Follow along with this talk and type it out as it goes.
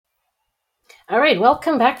All right,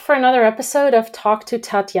 welcome back for another episode of Talk to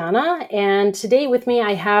Tatiana. And today with me,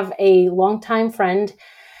 I have a longtime friend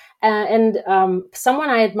and someone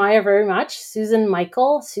I admire very much, Susan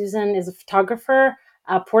Michael. Susan is a photographer,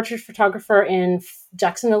 a portrait photographer in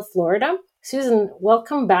Jacksonville, Florida. Susan,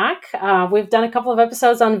 welcome back. We've done a couple of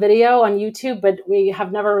episodes on video on YouTube, but we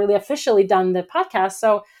have never really officially done the podcast.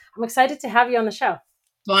 So I'm excited to have you on the show.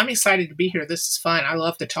 Well, I'm excited to be here. This is fun. I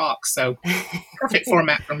love to talk. So perfect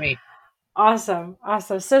format for me. Awesome.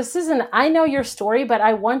 So, Susan, I know your story, but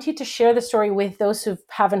I want you to share the story with those who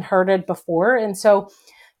haven't heard it before. And so,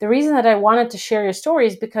 the reason that I wanted to share your story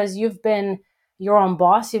is because you've been your own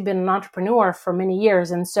boss, you've been an entrepreneur for many years.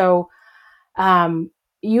 And so,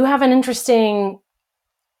 you have an interesting,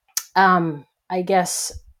 I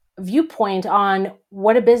guess, viewpoint on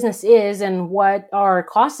what a business is and what are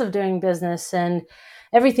costs of doing business and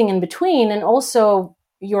everything in between. And also,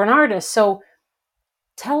 you're an artist. So,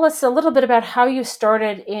 tell us a little bit about how you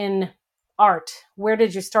started in art. Where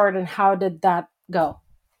did you start and how did that go?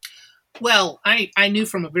 Well, I knew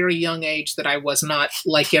from a very young age that I was not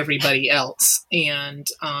like everybody else. And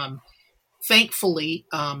thankfully,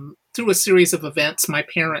 through a series of events, my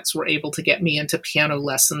parents were able to get me into piano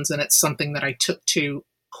lessons. And it's something that I took to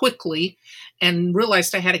quickly and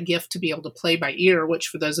realized I had a gift to be able to play by ear, which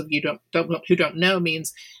for those of you who don't know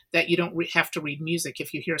means that you don't have to read music.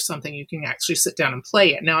 If you hear something, you can actually sit down and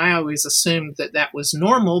play it. Now, I always assumed that that was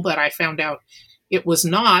normal, but I found out it was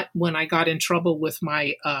not when I got in trouble with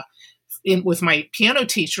my piano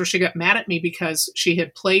teacher. She got mad at me because she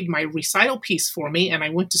had played my recital piece for me, and I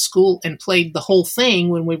went to school and played the whole thing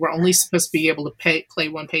when we were only supposed to be able to play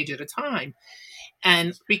one page at a time.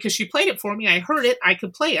 And because she played it for me, I heard it, I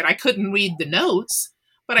could play it. I couldn't read the notes,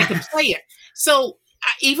 but I could play it. So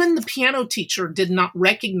even the piano teacher did not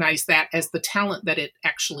recognize that as the talent that it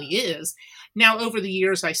actually is. Now, over the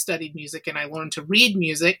years, I studied music and I learned to read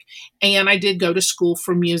music, and I did go to school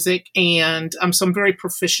for music. And so I'm very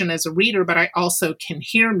proficient as a reader, but I also can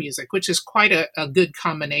hear music, which is quite a good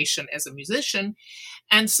combination as a musician.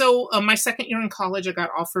 And so my second year in college, I got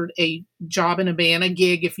offered a job in a band, a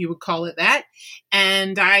gig, if you would call it that.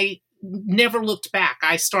 And I never looked back.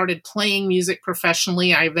 I started playing music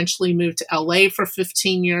professionally. I eventually moved to LA for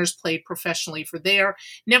 15 years, played professionally for there.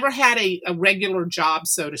 Never had a regular job,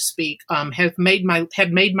 so to speak. Had made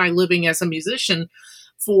my living as a musician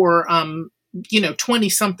for 20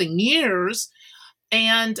 something years.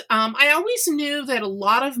 And I always knew that a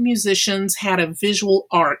lot of musicians had a visual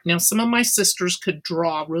art. Now, some of my sisters could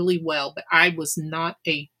draw really well, but I was not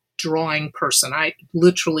a drawing person. I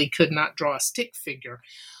literally could not draw a stick figure.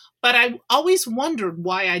 But I always wondered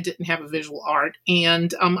why I didn't have a visual art.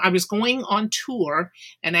 And I was going on tour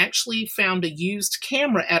and actually found a used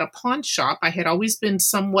camera at a pawn shop. I had always been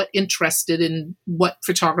somewhat interested in what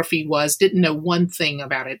photography was, didn't know one thing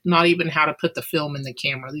about it, not even how to put the film in the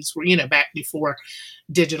camera. These were, back before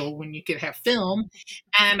digital when you could have film.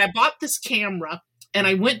 And I bought this camera and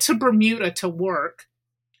I went to Bermuda to work.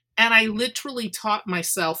 And I literally taught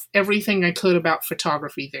myself everything I could about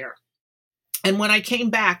photography there. And when I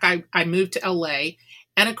came back, I moved to LA.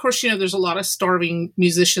 And of course, there's a lot of starving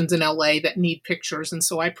musicians in LA that need pictures. And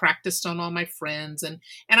so I practiced on all my friends. And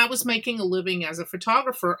I was making a living as a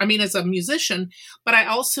photographer, as a musician. But I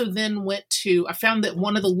also then I found that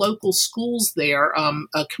one of the local schools there,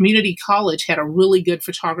 a community college, had a really good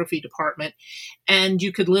photography department. And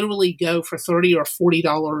you could literally go for $30 or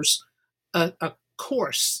 $40 a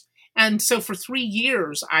course. And so for 3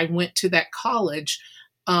 years, I went to that college.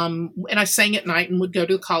 And I sang at night and would go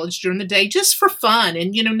to college during the day just for fun.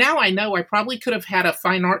 And, now I know I probably could have had a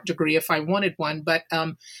fine art degree if I wanted one, but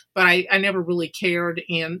I never really cared.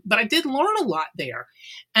 But I did learn a lot there.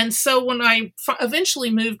 And so when I eventually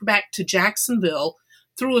moved back to Jacksonville,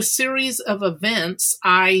 through a series of events,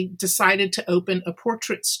 I decided to open a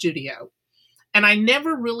portrait studio. And I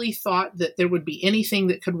never really thought that there would be anything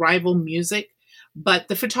that could rival music. But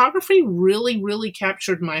the photography really, really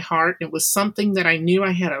captured my heart. It was something that I knew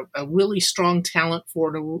I had a really strong talent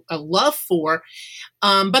for, a love for.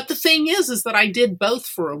 But the thing is that I did both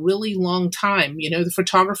for a really long time.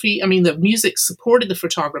 The music supported the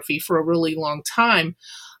photography for a really long time.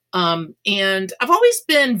 And I've always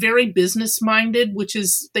been very business minded, which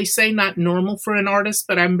is, they say, not normal for an artist,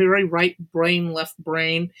 but I'm very right brain, left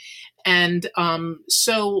brain. And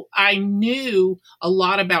so I knew a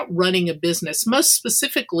lot about running a business, most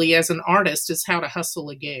specifically as an artist, is how to hustle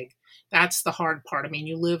a gig. That's the hard part.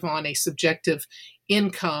 You live on a subjective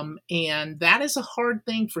income, and that is a hard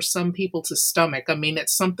thing for some people to stomach.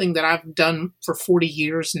 It's something that I've done for 40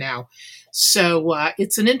 years now. So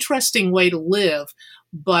it's an interesting way to live.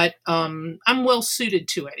 but I'm well suited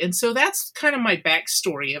to it. And so that's kind of my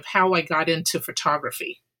backstory of how I got into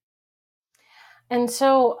photography. And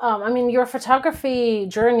so, I mean, your photography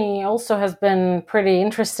journey also has been pretty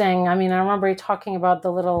interesting. I mean, I remember you talking about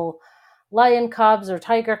the little lion cubs or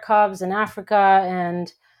tiger cubs in Africa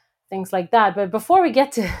and things like that. But before we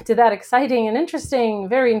get to that exciting and interesting,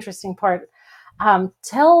 very interesting part,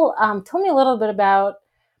 tell me a little bit about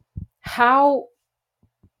how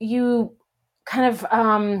you kind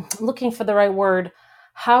of, looking for the right word,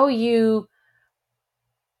 how you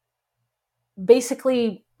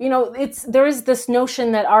basically, there is this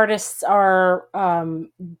notion that artists are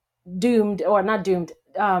doomed, or not doomed,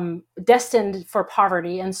 destined for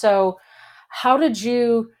poverty. And so how did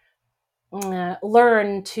you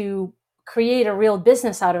learn to create a real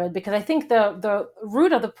business out of it? Because I think the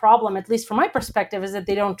root of the problem, at least from my perspective, is that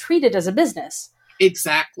they don't treat it as a business.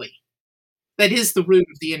 Exactly. That is the root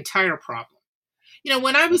of the entire problem.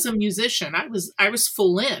 When I was a musician, I was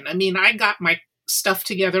full in. I mean, I got my stuff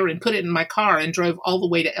together and put it in my car and drove all the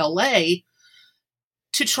way to LA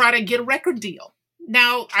to try to get a record deal.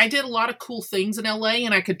 Now, I did a lot of cool things in LA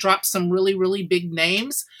and I could drop some really, really big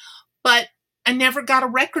names, but I never got a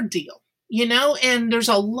record deal, and there's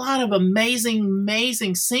a lot of amazing,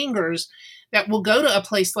 amazing singers that will go to a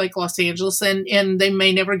place like Los Angeles and they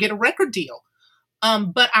may never get a record deal.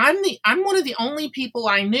 But I'm one of the only people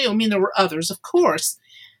I knew. I mean, there were others, of course,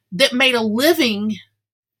 that made a living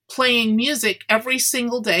playing music every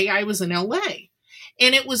single day I was in LA.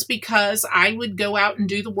 And it was because I would go out and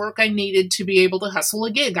do the work I needed to be able to hustle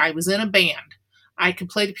a gig. I was in a band. I could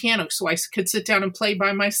play the piano, so I could sit down and play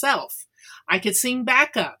by myself. I could sing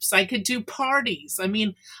backups. I could do parties. I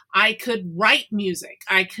mean, I could write music.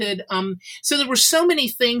 I could, so there were so many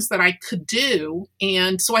things that I could do.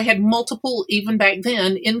 And so I had multiple, even back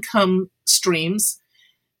then, income streams,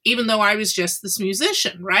 even though I was just this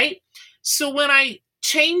musician, right? So when I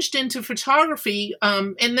changed into photography,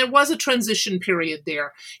 and there was a transition period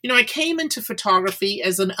there. I came into photography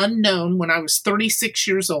as an unknown when I was 36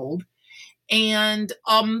 years old. And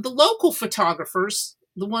the local photographers,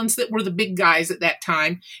 the ones that were the big guys at that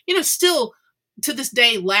time, still to this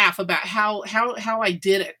day laugh about how I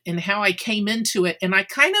did it and how I came into it. And I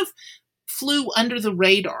kind of flew under the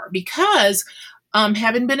radar because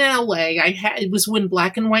having been in LA, it was when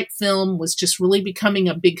black and white film was just really becoming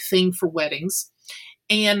a big thing for weddings.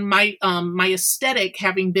 And my aesthetic,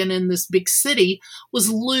 having been in this big city,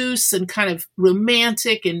 was loose and kind of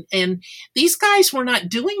romantic. And these guys were not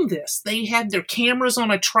doing this. They had their cameras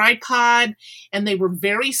on a tripod, and they were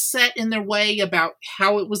very set in their way about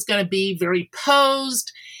how it was going to be, very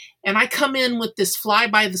posed. And I come in with this fly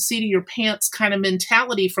by the seat of your pants kind of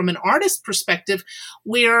mentality from an artist perspective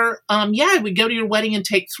where, I would go to your wedding and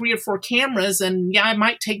take 3 or 4 cameras. And I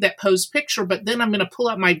might take that posed picture, but then I'm going to pull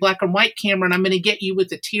out my black and white camera and I'm going to get you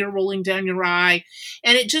with a tear rolling down your eye.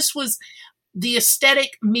 And it just was the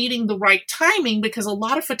aesthetic meeting the right timing because a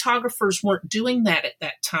lot of photographers weren't doing that at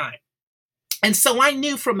that time. And so I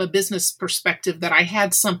knew from a business perspective that I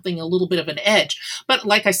had something a little bit of an edge. But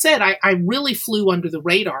like I said, I really flew under the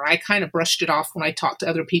radar. I kind of brushed it off when I talked to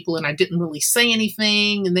other people and I didn't really say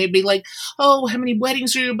anything. And they'd be like, oh, how many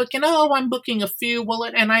weddings are you booking? Oh, I'm booking a few. Well,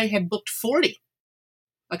 and I had booked 40.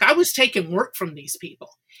 Like I was taking work from these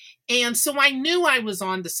people. And so I knew I was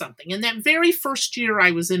onto something. And that very first year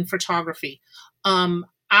I was in photography,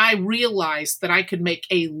 I realized that I could make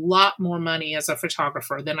a lot more money as a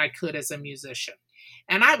photographer than I could as a musician.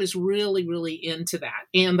 And I was really, really into that.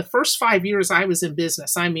 And the first 5 years I was in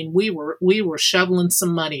business, I mean, we were shoveling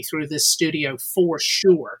some money through this studio for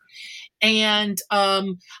sure. And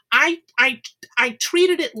I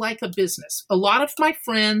treated it like a business. A lot of my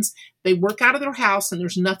friends, they work out of their house, and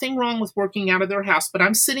there's nothing wrong with working out of their house. But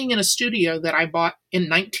I'm sitting in a studio that I bought in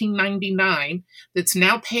 1999 that's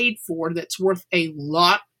now paid for, that's worth a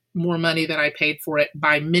lot more money than I paid for it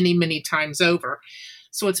by many, many times over.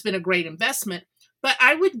 So it's been a great investment. But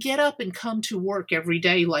I would get up and come to work every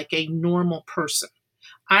day like a normal person.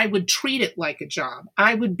 I would treat it like a job.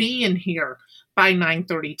 I would be in here by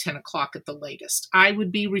 9:30, 10 o'clock at the latest. I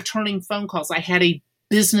would be returning phone calls. I had a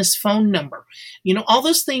business phone number. All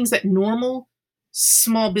those things that normal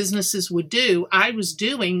small businesses would do, I was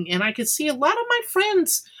doing, and I could see a lot of my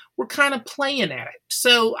friends were kind of playing at it.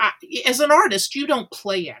 So as an artist, you don't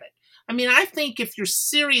play at it. I mean, I think if you're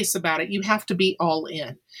serious about it, you have to be all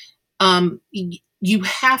in. You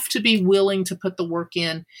have to be willing to put the work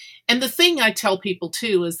in. And the thing I tell people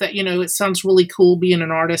too is that, it sounds really cool being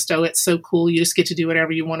an artist. Oh, it's so cool. You just get to do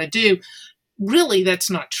whatever you want to do. Really,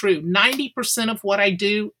 that's not true. 90% of what I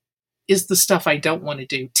do is the stuff I don't want to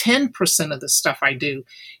do. 10% of the stuff I do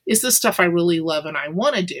is the stuff I really love and I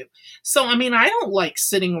want to do. So, I mean, I don't like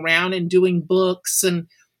sitting around and doing books and,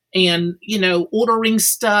 ordering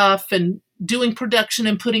stuff and doing production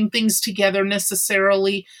and putting things together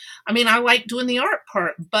necessarily. I mean, I like doing the art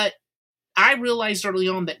part, but I realized early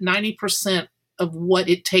on that 90% of what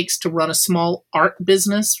it takes to run a small art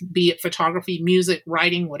business, be it photography, music,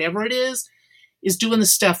 writing, whatever it is doing the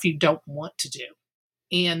stuff you don't want to do.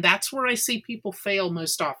 And that's where I see people fail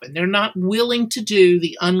most often. They're not willing to do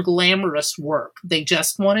the unglamorous work. They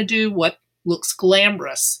just want to do what looks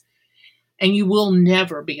glamorous. And you will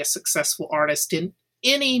never be a successful artist in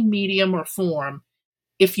any medium or form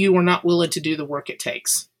if you are not willing to do the work it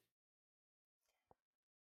takes.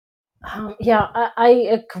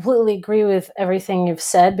 I completely agree with everything you've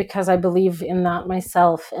said because I believe in that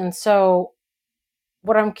myself. And so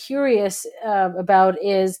what I'm curious about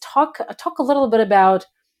is talk a little bit about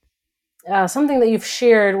something that you've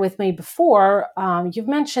shared with me before. You've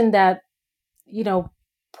mentioned that,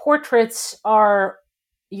 portraits are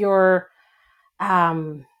your,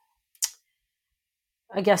 I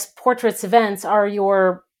guess, portraits events are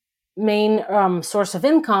your main source of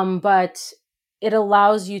income, but it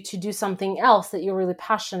allows you to do something else that you're really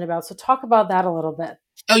passionate about. So talk about that a little bit.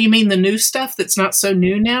 Oh, you mean the new stuff that's not so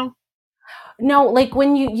new now? No, like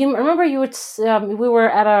when you remember you would we were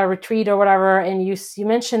at a retreat or whatever, and you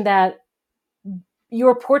mentioned that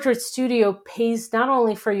your portrait studio pays not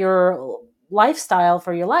only for your lifestyle,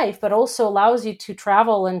 for your life, but also allows you to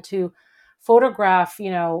travel and to photograph,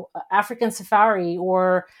 African safari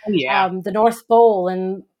or Oh, yeah. the North Pole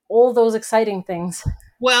and all those exciting things.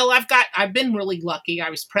 Well, I've been really lucky.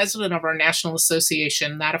 I was president of our national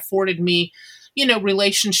association. That afforded me,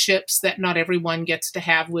 relationships that not everyone gets to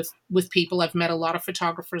have with people. I've met a lot of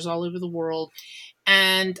photographers all over the world.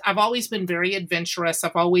 And I've always been very adventurous.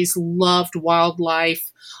 I've always loved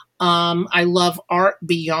wildlife. I love art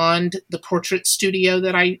beyond the portrait studio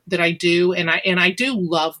that I do, and I do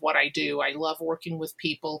love what I do. I love working with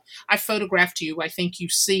people. I photographed you. I think you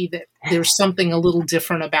see that there's something a little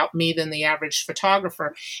different about me than the average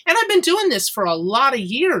photographer. And I've been doing this for a lot of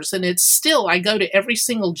years, and it's still, I go to every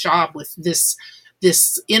single job with this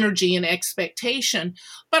energy and expectation.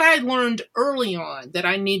 But I learned early on that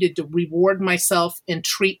I needed to reward myself and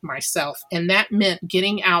treat myself. And that meant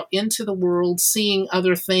getting out into the world, seeing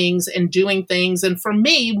other things and doing things. And for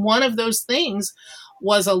me, one of those things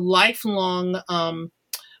was a lifelong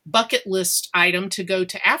bucket list item to go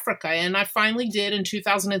to Africa. And I finally did in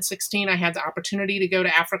 2016. I had the opportunity to go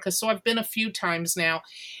to Africa. So I've been a few times now.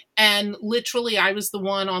 And literally, I was the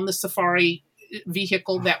one on the safari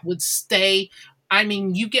vehicle that would stay. I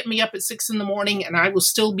mean, you get me up at 6 a.m. and I will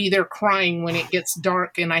still be there crying when it gets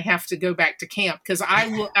dark and I have to go back to camp, because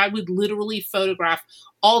I would literally photograph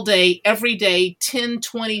all day, every day, 10,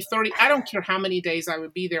 20, 30. I don't care how many days I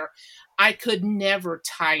would be there. I could never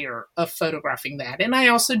tire of photographing that. And I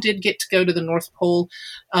also did get to go to the North Pole,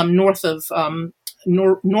 north of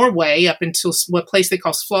Norway, up into what place they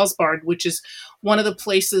call Svalbard, which is one of the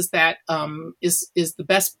places that is the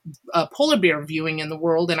best polar bear viewing in the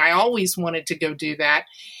world. And I always wanted to go do that.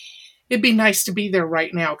 It'd be nice to be there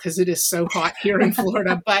right now because it is so hot here in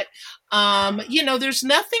Florida. But, there's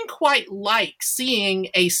nothing quite like seeing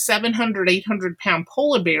a 700, 800-pound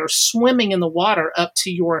polar bear swimming in the water up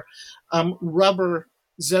to your rubber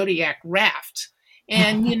Zodiac raft.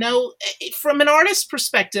 And, from an artist's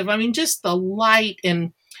perspective, I mean, just the light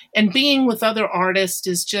and being with other artists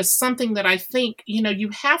is just something that I think, you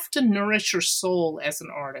have to nourish your soul as an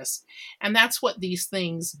artist. And that's what these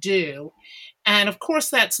things do. And of course,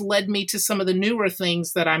 that's led me to some of the newer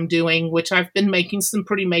things that I'm doing, which I've been making some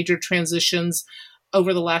pretty major transitions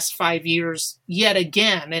over the last 5 years yet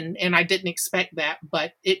again. And I didn't expect that.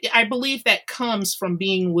 But I believe that comes from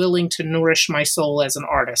being willing to nourish my soul as an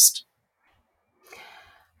artist.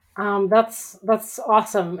 That's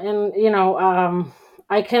awesome, and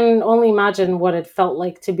I can only imagine what it felt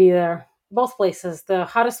like to be there. Both places, the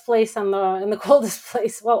hottest place and the coldest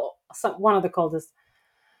place. Well, one of the coldest.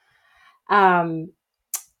 Um,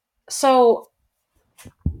 so,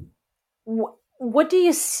 what do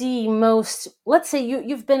you see most? Let's say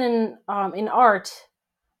you've been in art,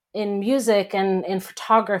 in music, and in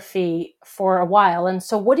photography for a while, and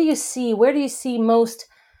so what do you see? Where do you see most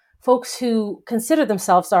folks who consider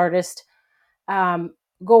themselves artists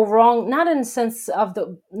go wrong? Not in the sense of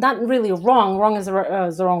not really wrong. Wrong is the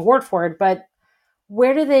wrong word for it. But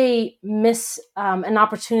where do they miss an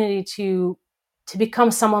opportunity to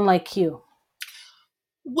become someone like you?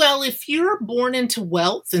 Well, if you're born into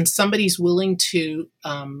wealth and somebody's willing to,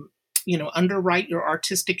 underwrite your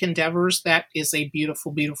artistic endeavors, that is a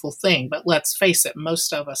beautiful, beautiful thing. But let's face it,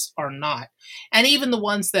 most of us are not. And even the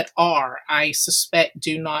ones that are, I suspect,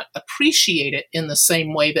 do not appreciate it in the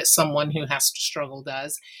same way that someone who has to struggle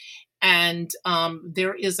does. And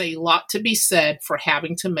there is a lot to be said for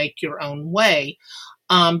having to make your own way.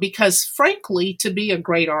 Because frankly, to be a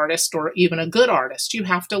great artist or even a good artist, you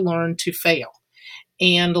have to learn to fail.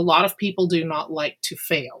 And a lot of people do not like to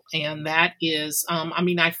fail. And that is,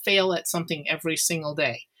 I fail at something every single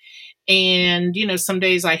day. And, some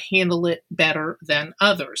days I handle it better than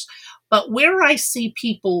others. But where I see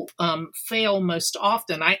people fail most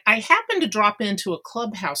often, I happened to drop into a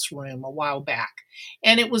Clubhouse room a while back.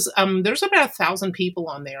 And it was, there's about 1,000 people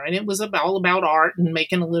on there. And it was all about art and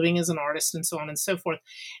making a living as an artist and so on and so forth.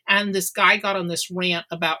 And this guy got on this rant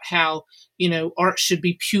about how, art should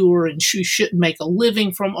be pure and you shouldn't make a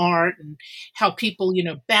living from art, and how people,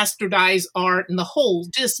 bastardize art, and the whole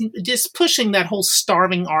just pushing that whole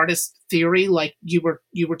starving artist theory like you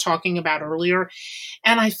were talking about earlier.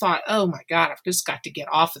 And I thought, oh my God, I've just got to get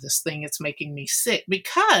off of this thing. It's making me sick,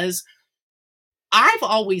 because I've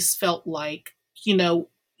always felt like,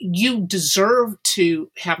 you deserve to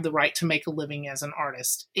have the right to make a living as an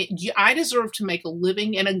artist. I deserve to make a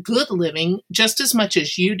living, and a good living, just as much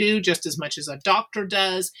as you do, just as much as a doctor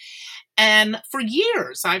does. And for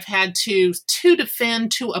years, I've had to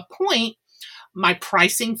defend to a point my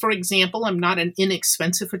pricing. For example, I'm not an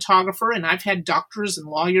inexpensive photographer, and I've had doctors and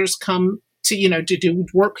lawyers come to do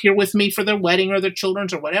work here with me for their wedding or their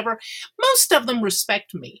children's or whatever. Most of them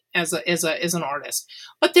respect me as an artist,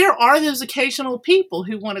 but there are those occasional people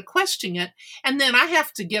who want to question it, and then I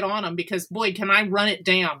have to get on them, because boy, can I run it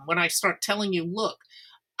down when I start telling you, look,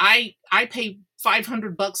 I pay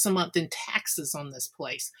 $500 a month in taxes on this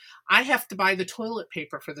place. I have to buy the toilet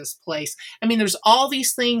paper for this place. I mean, there's all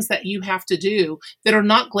these things that you have to do that are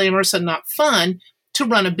not glamorous and not fun to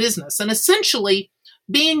run a business. And essentially,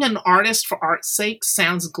 being an artist for art's sake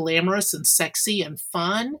sounds glamorous and sexy and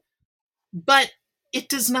fun, but it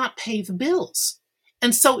does not pay the bills.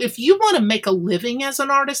 And so if you want to make a living as an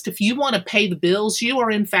artist, if you want to pay the bills, you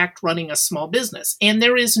are in fact running a small business. And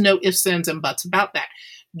there is no ifs, ands, and buts about that.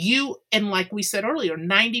 And like we said earlier,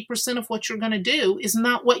 90% of what you're going to do is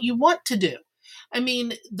not what you want to do. I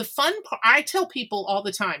mean, the fun part, I tell people all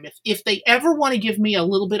the time, if they ever want to give me a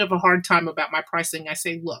little bit of a hard time about my pricing, I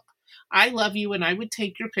say, look, I love you and I would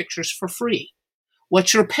take your pictures for free.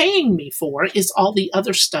 What you're paying me for is all the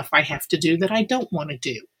other stuff I have to do that I don't want to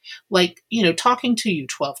do. Like, talking to you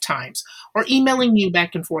 12 times, or emailing you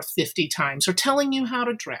back and forth 50 times, or telling you how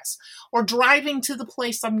to dress, or driving to the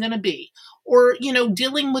place I'm going to be, or,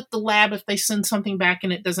 dealing with the lab if they send something back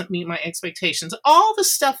and it doesn't meet my expectations. All the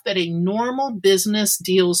stuff that a normal business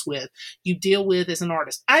deals with, you deal with as an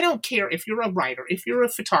artist. I don't care if you're a writer, if you're a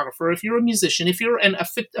photographer, if you're a musician, if you're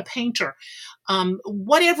a painter,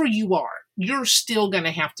 whatever you are, you're still going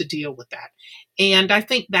to have to deal with that. And I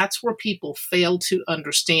think that's where people fail to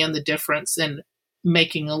understand the difference in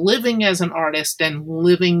making a living as an artist and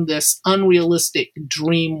living this unrealistic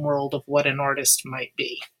dream world of what an artist might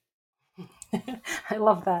be. I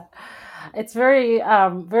love that. It's very,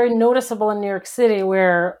 very noticeable in New York City,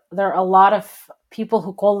 where there are a lot of people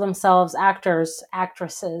who call themselves actors,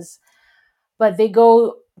 actresses, but they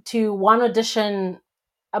go to one audition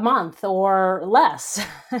a month or less.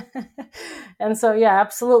 And so, yeah,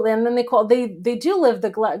 absolutely. And then they do live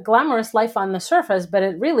the glamorous life on the surface, but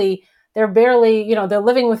they're barely, they're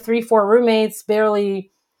living with 3-4 roommates,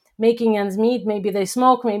 barely making ends meet. Maybe they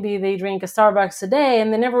smoke, maybe they drink a Starbucks a day,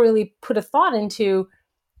 and they never really put a thought into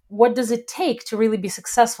what does it take to really be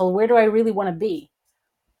successful? Where do I really want to be?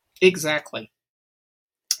 Exactly.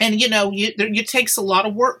 And, it takes a lot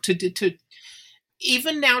of work to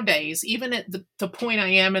even nowadays, even at the point I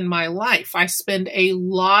am in my life, I spend a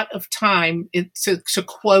lot of time, to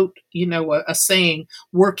quote, a saying,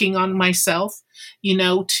 working on myself,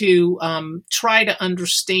 to try to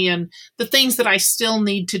understand the things that I still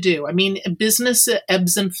need to do. I mean, business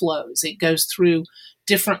ebbs and flows. It goes through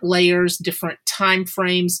different layers, different time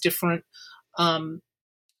frames, different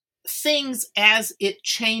things as it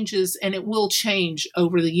changes, and it will change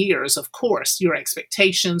over the years, of course, your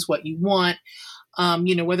expectations, what you want.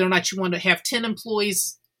 Whether or not you want to have 10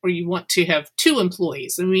 employees or you want to have 2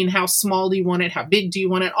 employees. I mean, how small do you want it? How big do you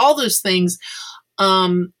want it? All those things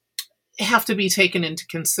have to be taken into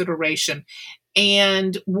consideration.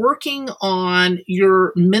 And working on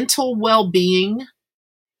your mental well-being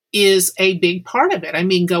is a big part of it. I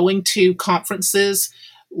mean, going to conferences,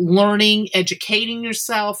 learning, educating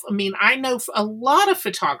yourself. I mean, I know a lot of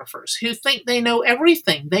photographers who think they know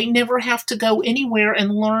everything. They never have to go anywhere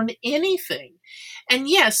and learn anything. And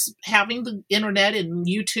yes, having the internet and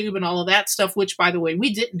YouTube and all of that stuff, which by the way,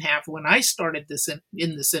 we didn't have when I started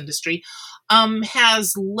in this industry,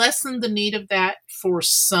 has lessened the need of that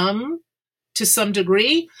to some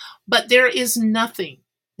degree, but there is nothing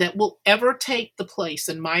that will ever take the place,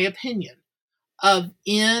 in my opinion, of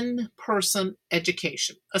in-person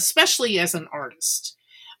education, especially as an artist,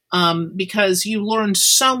 because you learn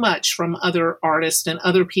so much from other artists and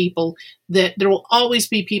other people that there will always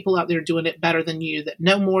be people out there doing it better than you, that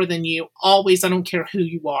know more than you. Always, I don't care who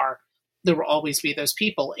you are, there will always be those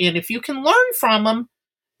people. And if you can learn from them,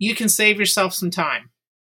 you can save yourself some time.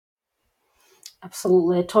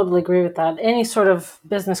 Absolutely. I totally agree with that. Any sort of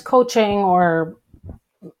business coaching or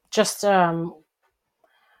just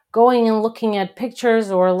going and looking at pictures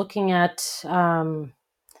or looking at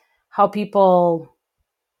how people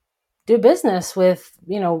do business with,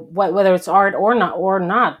 whether it's art or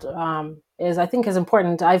not, is, I think, is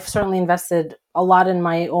important. I've certainly invested a lot in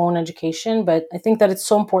my own education, but I think that it's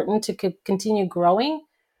so important to continue growing.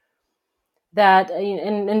 That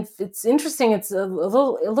and it's interesting. It's a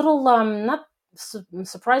little not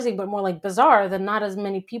surprising, but more like bizarre that not as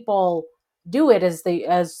many people do it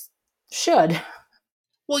as should.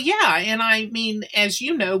 Well, yeah, and I mean, as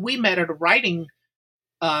you know, we met at a writing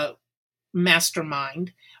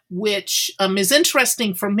mastermind, which is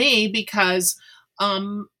interesting for me because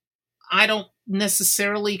I don't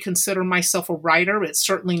necessarily consider myself a writer. It's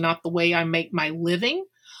certainly not the way I make my living.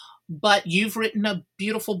 But you've written a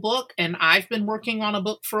beautiful book, and I've been working on a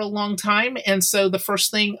book for a long time. And so the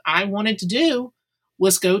first thing I wanted to do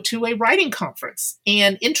was go to a writing conference.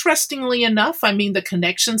 And interestingly enough, I mean, the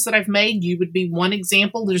connections that I've made, you would be one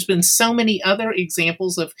example. There's been so many other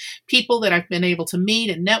examples of people that I've been able to meet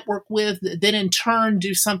and network with, then in turn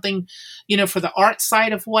do something, for the art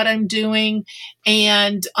side of what I'm doing.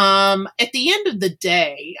 And at the end of the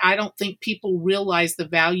day, I don't think people realize the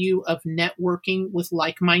value of networking with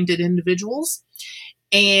like-minded individuals.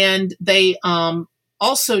 And they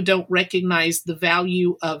also don't recognize the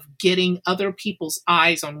value of getting other people's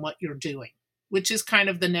eyes on what you're doing, which is kind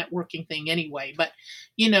of the networking thing anyway. But,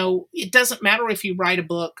 it doesn't matter if you write a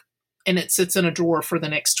book and it sits in a drawer for the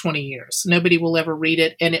next 20 years. Nobody will ever read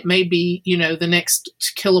it. And it may be, the next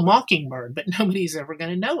To Kill a Mockingbird, but nobody's ever going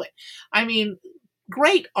to know it. I mean,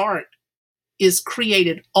 great art is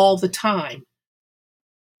created all the time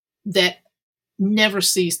that never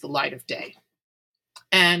sees the light of day.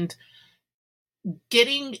 And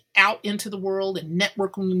getting out into the world and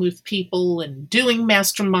networking with people and doing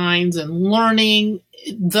masterminds and learning,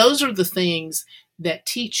 those are the things that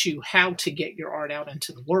teach you how to get your art out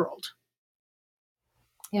into the world.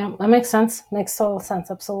 Yeah, that makes sense. Makes total sense.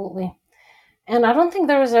 Absolutely. And I don't think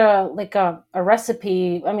there's a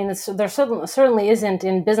recipe. I mean, there certainly isn't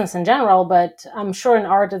in business in general, but I'm sure in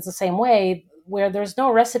art it's the same way, where there's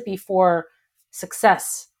no recipe for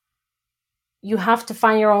success. You have to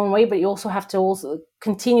find your own way, but you also have to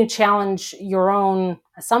continue challenge your own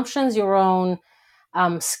assumptions, your own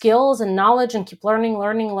skills and knowledge, and keep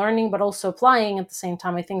learning, but also applying at the same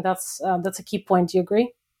time. I think that's a key point. Do you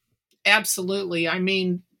agree? Absolutely. I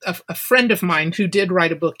mean, a friend of mine who did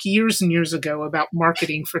write a book years and years ago about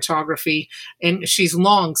marketing photography, and she's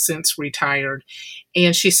long since retired.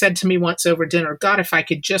 And she said to me once over dinner, God, if I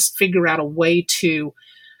could just figure out a way to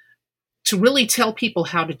really tell people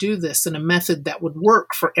how to do this in a method that would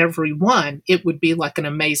work for everyone, it would be like an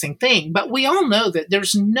amazing thing. But we all know that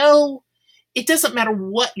it doesn't matter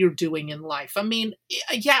what you're doing in life. I mean,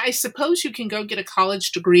 yeah, I suppose you can go get a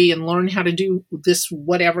college degree and learn how to do this,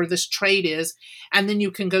 whatever this trade is, and then you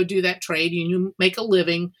can go do that trade and you make a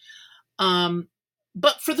living.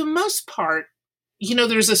 But for the most part,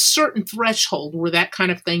 there's a certain threshold where that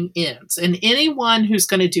kind of thing ends. And anyone who's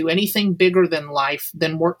going to do anything bigger than life,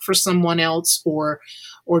 than work for someone else or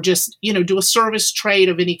just, do a service trade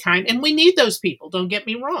of any kind. And we need those people, don't get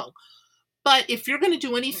me wrong. But if you're going to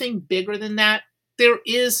do anything bigger than that, there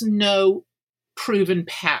is no proven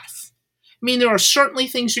path. I mean, there are certainly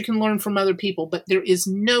things you can learn from other people, but there is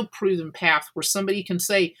no proven path where somebody can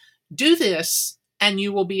say, do this and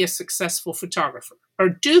you will be a successful photographer. Or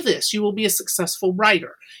do this, you will be a successful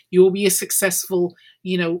writer. You will be a successful,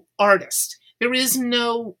 artist. There is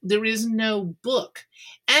no book.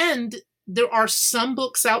 And there are some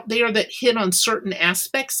books out there that hit on certain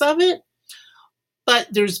aspects of it, but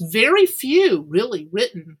there's very few really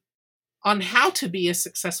written on how to be a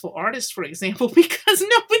successful artist, for example, because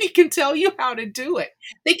nobody can tell you how to do it.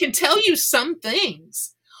 They can tell you some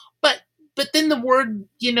things, but then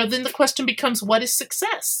then the question becomes, what is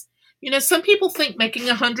success? Some people think making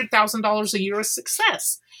 $100,000 a year is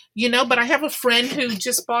success, but I have a friend who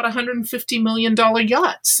just bought a $150 million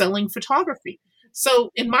yacht selling photography.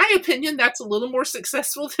 So in my opinion, that's a little more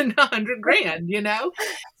successful than 100 grand, you know?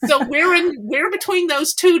 So where between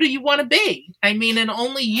those two do you want to be? I mean, and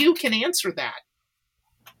only you can answer that.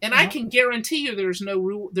 And I can guarantee you there's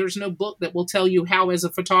no book that will tell you how, as a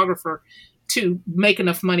photographer, to make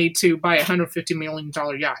enough money to buy a $150 million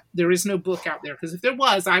yacht. There is no book out there, because if there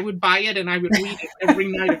was, I would buy it and I would read it every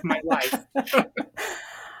night of my life.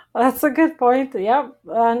 That's a good point. Yep.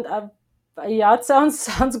 And a yacht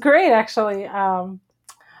sounds great, actually.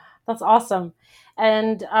 That's awesome.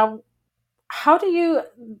 And how do you,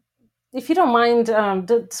 if you don't mind,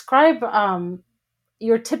 describe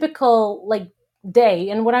your typical like day?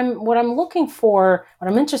 And what I'm looking for,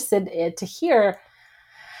 what I'm interested to hear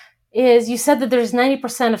is, you said that there's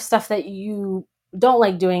 90% of stuff that you don't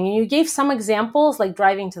like doing, and you gave some examples like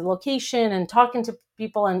driving to the location and talking to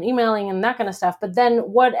people and emailing and that kind of stuff. But then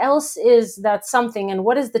what else is that something, and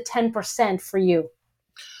what is the 10% for you?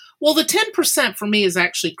 Well, the 10% for me is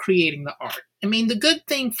actually creating the art. I mean, the good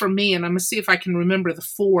thing for me, and I'm going to see if I can remember the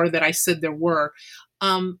 4 that I said there were.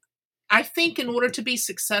 I think in order to be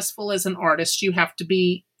successful as an artist, you have to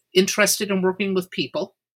be interested in working with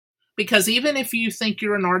people. Because even if you think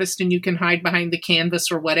you're an artist and you can hide behind the canvas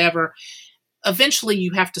or whatever, eventually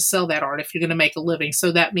you have to sell that art if you're going to make a living.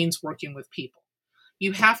 So that means working with people.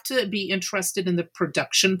 You have to be interested in the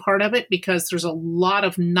production part of it, because there's a lot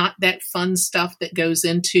of not that fun stuff that goes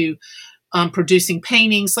into producing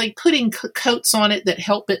paintings, like putting coats on it that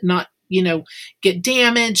help it not, get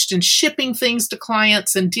damaged, and shipping things to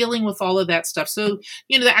clients and dealing with all of that stuff. So,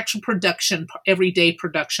 the actual production, everyday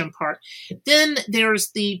production part. Then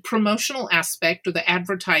there's the promotional aspect, or the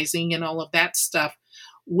advertising and all of that stuff,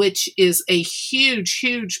 which is a huge,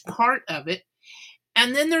 huge part of it.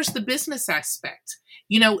 And then there's the business aspect.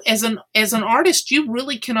 As an artist, you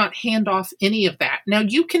really cannot hand off any of that. Now,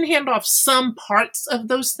 you can hand off some parts of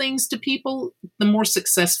those things to people the more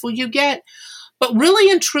successful you get. But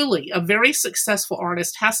really and truly, a very successful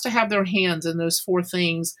artist has to have their hands in those 4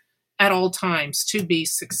 things at all times to be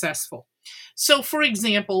successful. So, for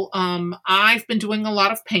example, I've been doing a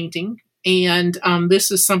lot of painting. And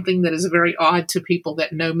this is something that is very odd to people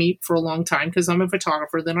that know me for a long time, because I'm a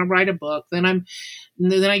photographer. Then I write a book. Then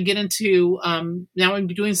I get into now I'm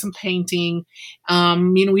doing some painting.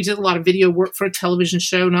 We did a lot of video work for a television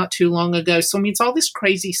show not too long ago. So it's all this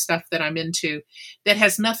crazy stuff that I'm into that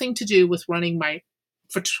has nothing to do with running my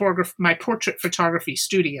portrait photography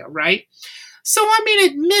studio, right? So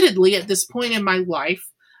admittedly, at this point in my life,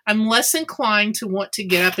 I'm less inclined to want to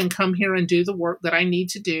get up and come here and do the work that I need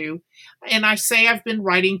to do. And I say I've been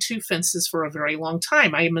writing 2 fences for a very long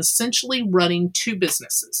time. I am essentially running 2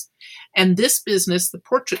 businesses. And this business, the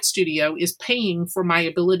portrait studio, is paying for my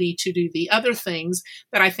ability to do the other things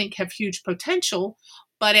that I think have huge potential.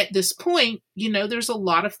 But at this point, there's a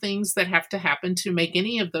lot of things that have to happen to make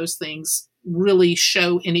any of those things really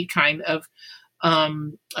show any kind of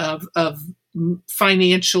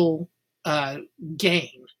financial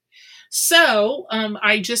gain. So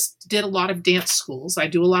I just did a lot of dance schools. I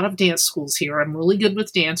do a lot of dance schools here. I'm really good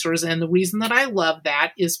with dancers. And the reason that I love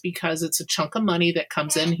that is because it's a chunk of money that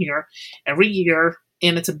comes in here every year.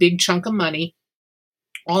 And it's a big chunk of money,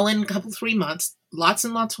 all in a couple, 3 months, lots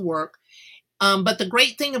and lots of work. But the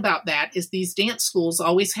great thing about that is these dance schools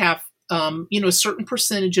always have a certain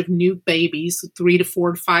percentage of new babies, 3 to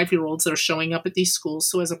 4 to 5-year-olds that are showing up at these schools.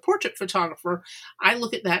 So as a portrait photographer, I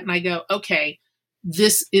look at that and I go, okay,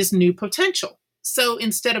 this is new potential. So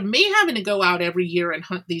instead of me having to go out every year and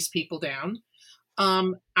hunt these people down,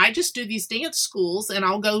 I just do these dance schools, and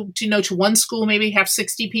I'll go to one school, maybe have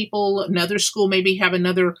 60 people, another school, maybe have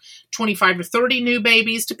another 25 or 30 new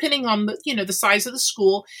babies, depending on the size of the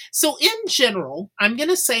school. So in general, I'm going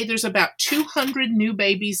to say there's about 200 new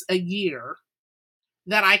babies a year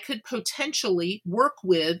that I could potentially work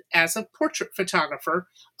with as a portrait photographer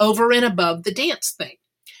over and above the dance thing.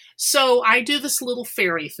 So I do this little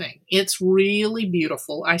fairy thing. It's really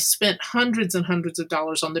beautiful. I spent hundreds and hundreds of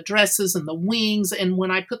dollars on the dresses and the wings. And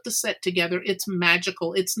when I put the set together, it's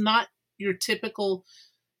magical. It's not your typical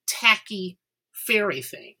tacky fairy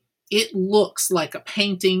thing. It looks like a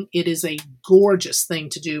painting. It is a gorgeous thing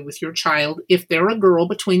to do with your child if they're a girl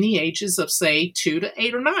between the ages of, say, 2 to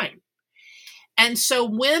 8 or 9. And so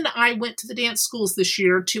when I went to the dance schools this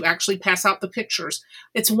year to actually pass out the pictures,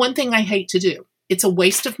 it's one thing I hate to do. It's a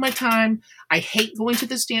waste of my time. I hate going to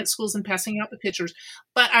these dance schools and passing out the pictures,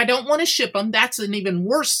 but I don't want to ship them. That's an even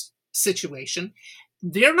worse situation.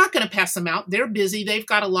 They're not going to pass them out. They're busy. They've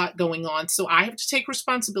got a lot going on. So I have to take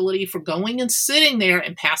responsibility for going and sitting there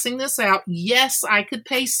and passing this out. Yes, I could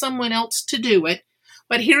pay someone else to do it,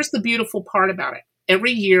 but here's the beautiful part about it.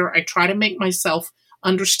 Every year I try to make myself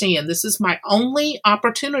understand this is my only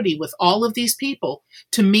opportunity with all of these people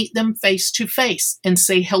to meet them face to face and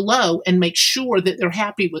say hello and make sure that they're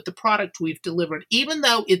happy with the product we've delivered, even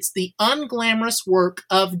though it's the unglamorous work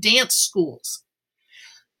of dance schools.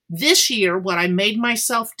 This year, what I made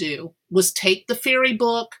myself do was take the fairy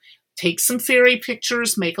book, take some fairy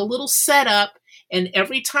pictures, make a little setup, and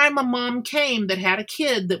every time a mom came that had a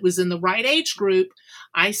kid that was in the right age group,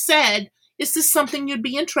 I said, is this something you'd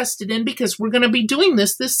be interested in? Because we're going to be doing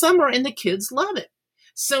this summer and the kids love it.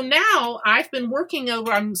 So now I've been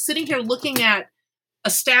I'm sitting here looking at a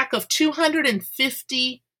stack of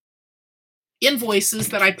 250 invoices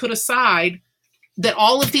that I put aside that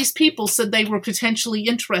all of these people said they were potentially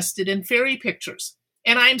interested in fairy pictures.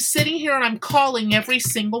 And I'm sitting here and I'm calling every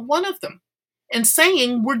single one of them and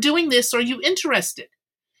saying, we're doing this. Are you interested?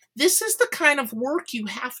 This is the kind of work you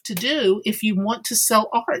have to do if you want to sell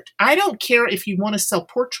art. I don't care if you want to sell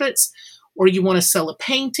portraits or you want to sell a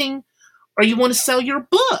painting or you want to sell your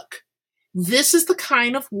book. This is the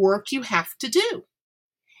kind of work you have to do.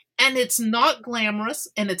 And it's not glamorous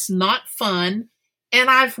and it's not fun. And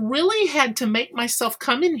I've really had to make myself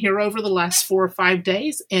come in here over the last 4 or 5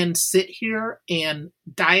 days and sit here and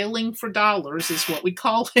dialing for dollars is what we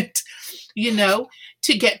call it,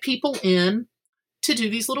 to get people in to do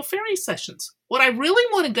these little fairy sessions. What I really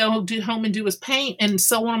want to go home and do is paint and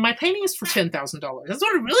sell one of my paintings for $10,000. That's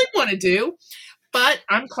what I really want to do. But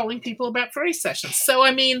I'm calling people about fairy sessions. So,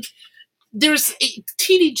 there's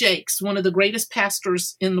T.D. Jakes, one of the greatest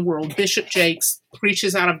pastors in the world, Bishop Jakes,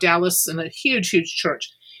 preaches out of Dallas in a huge, huge church.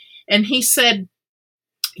 And he said,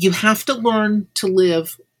 you have to learn to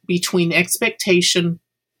live between expectation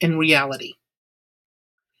and reality.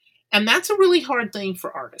 And that's a really hard thing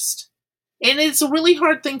for artists. And it's a really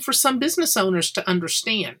hard thing for some business owners to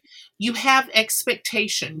understand. You have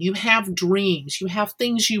expectation, you have dreams, you have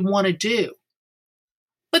things you want to do.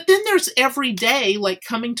 But then there's every day, like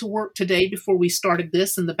coming to work today before we started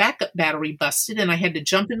this and the backup battery busted and I had to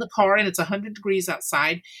jump in the car and it's 100 degrees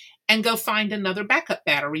outside and go find another backup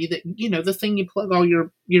battery that, the thing you plug all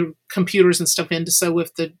your computers and stuff into so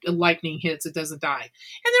if the lightning hits, it doesn't die.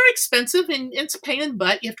 And they're expensive and it's a pain in the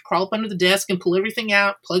butt. You have to crawl up under the desk and pull everything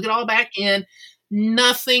out, plug it all back in.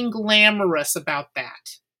 Nothing glamorous about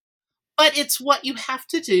that. But it's what you have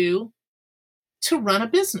to do to run a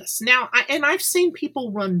business. Now, I've seen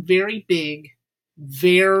people run very big,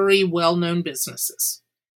 very well-known businesses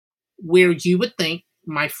where you would think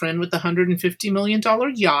my friend with the $150 million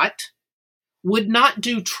yacht would not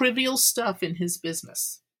do trivial stuff in his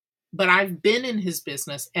business. But I've been in his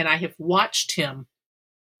business and I have watched him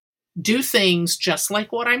do things just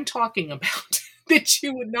like what I'm talking about that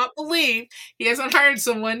you would not believe. He hasn't hired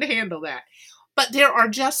someone to handle that. But there are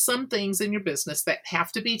just some things in your business that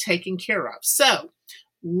have to be taken care of. So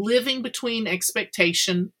living between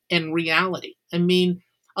expectation and reality.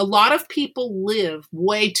 A lot of people live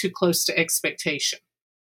way too close to expectation.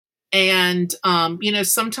 And,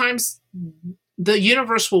 sometimes the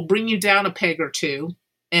universe will bring you down a peg or two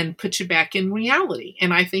and put you back in reality.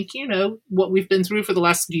 And I think, what we've been through for the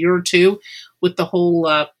last year or two with the whole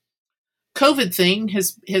COVID thing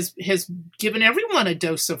has given everyone a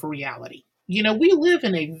dose of reality. We live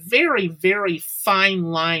in a very, very fine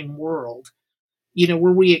line world, where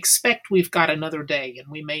we expect we've got another day and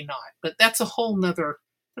we may not, but that's a whole nother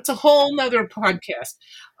podcast.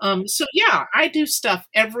 So yeah, I do stuff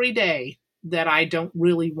every day that I don't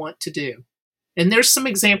really want to do. And there's some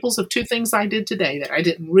examples of 2 things I did today that I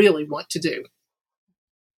didn't really want to do.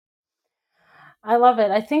 I love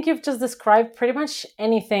it. I think you've just described pretty much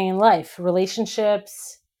anything in life,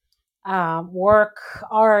 relationships, work,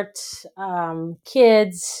 art,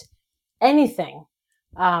 kids, anything.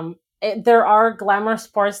 There are glamorous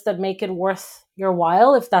parts that make it worth your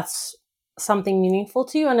while if that's something meaningful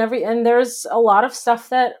to you, and there's a lot of stuff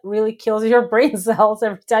that really kills your brain cells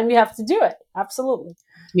every time you have to do it. Absolutely.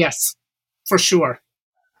 Yes, for sure.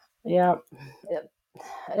 Yeah.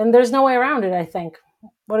 And there's no way around it, I think.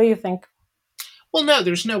 What do you think? Well, no,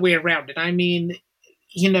 there's no way around it. The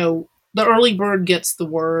early bird gets the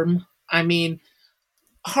worm.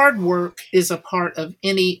 Hard work is a part of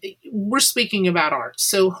we're speaking about art.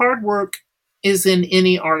 So hard work is in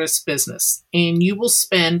any artist's business. And you will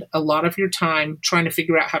spend a lot of your time trying to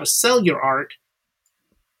figure out how to sell your art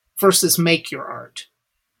versus make your art.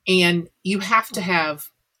 And you have to have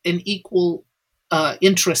an equal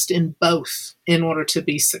interest in both in order to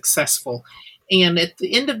be successful. And at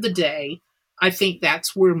the end of the day, I think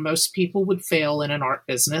that's where most people would fail in an art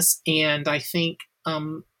business. And I think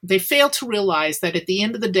they fail to realize that at the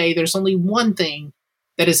end of the day, there's only one thing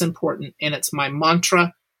that is important. And it's my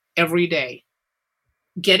mantra every day: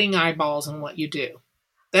 getting eyeballs on what you do.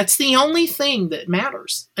 That's the only thing that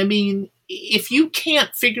matters. I mean, if you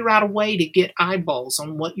can't figure out a way to get eyeballs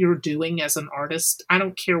on what you're doing as an artist, I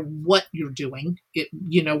don't care what you're doing,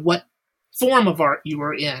 what form of art you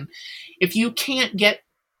are in. If you can't get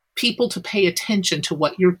people to pay attention to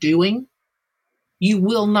what you're doing, you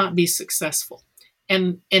will not be successful.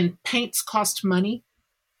 And paints cost money.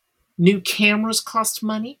 New cameras cost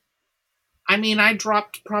money. I mean, I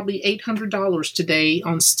dropped probably $800 today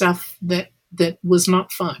on stuff that was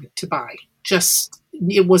not fun to buy. Just,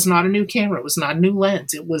 it was not a new camera. It was not a new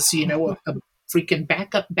lens. It was, a freaking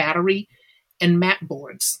backup battery and mat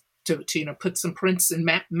boards to put some prints and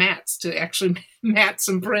mats to actually mat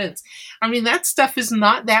some prints. I mean, that stuff is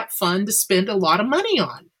not that fun to spend a lot of money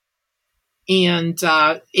on.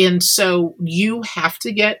 And so you have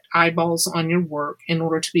to get eyeballs on your work in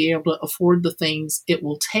order to be able to afford the things it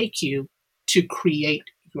will take you to create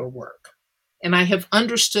your work. And I have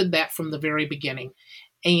understood that from the very beginning.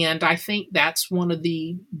 And I think that's one of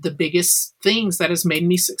the biggest things that has made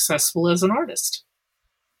me successful as an artist.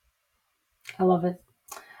 I love it.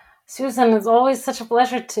 Susan, it's always such a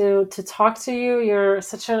pleasure to talk to you. You're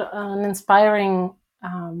such an inspiring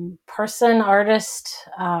person, artist.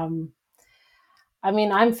 I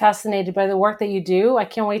mean, I'm fascinated by the work that you do. I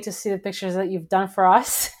can't wait to see the pictures that you've done for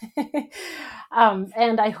us.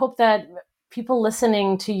 And I hope that people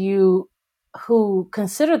listening to you who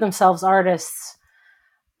consider themselves artists,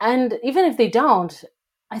 and even if they don't,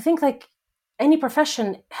 I think like any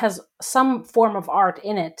profession has some form of art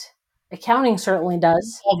in it. Accounting certainly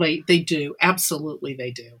does. Oh, they do. Absolutely,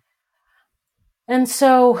 they do. And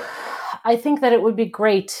so I think that it would be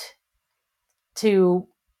great to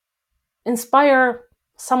inspire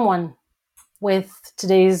someone with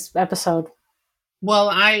today's episode. Well,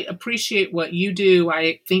 I appreciate what you do.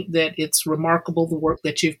 I think that it's remarkable, the work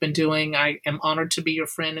that you've been doing. I am honored to be your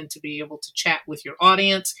friend and to be able to chat with your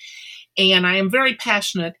audience. And I am very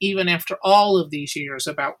passionate, even after all of these years,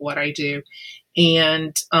 about what I do.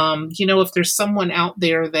 And, if there's someone out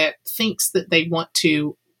there that thinks that they want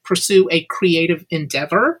to pursue a creative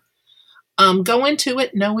endeavor, go into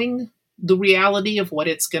it knowing the reality of what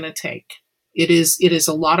it's going to take. It is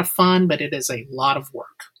a lot of fun, but it is a lot of work.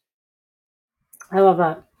 I love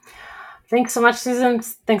that. Thanks so much, Susan.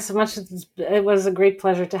 Thanks so much. It was a great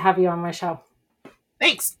pleasure to have you on my show.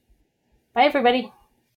 Thanks. Bye, everybody.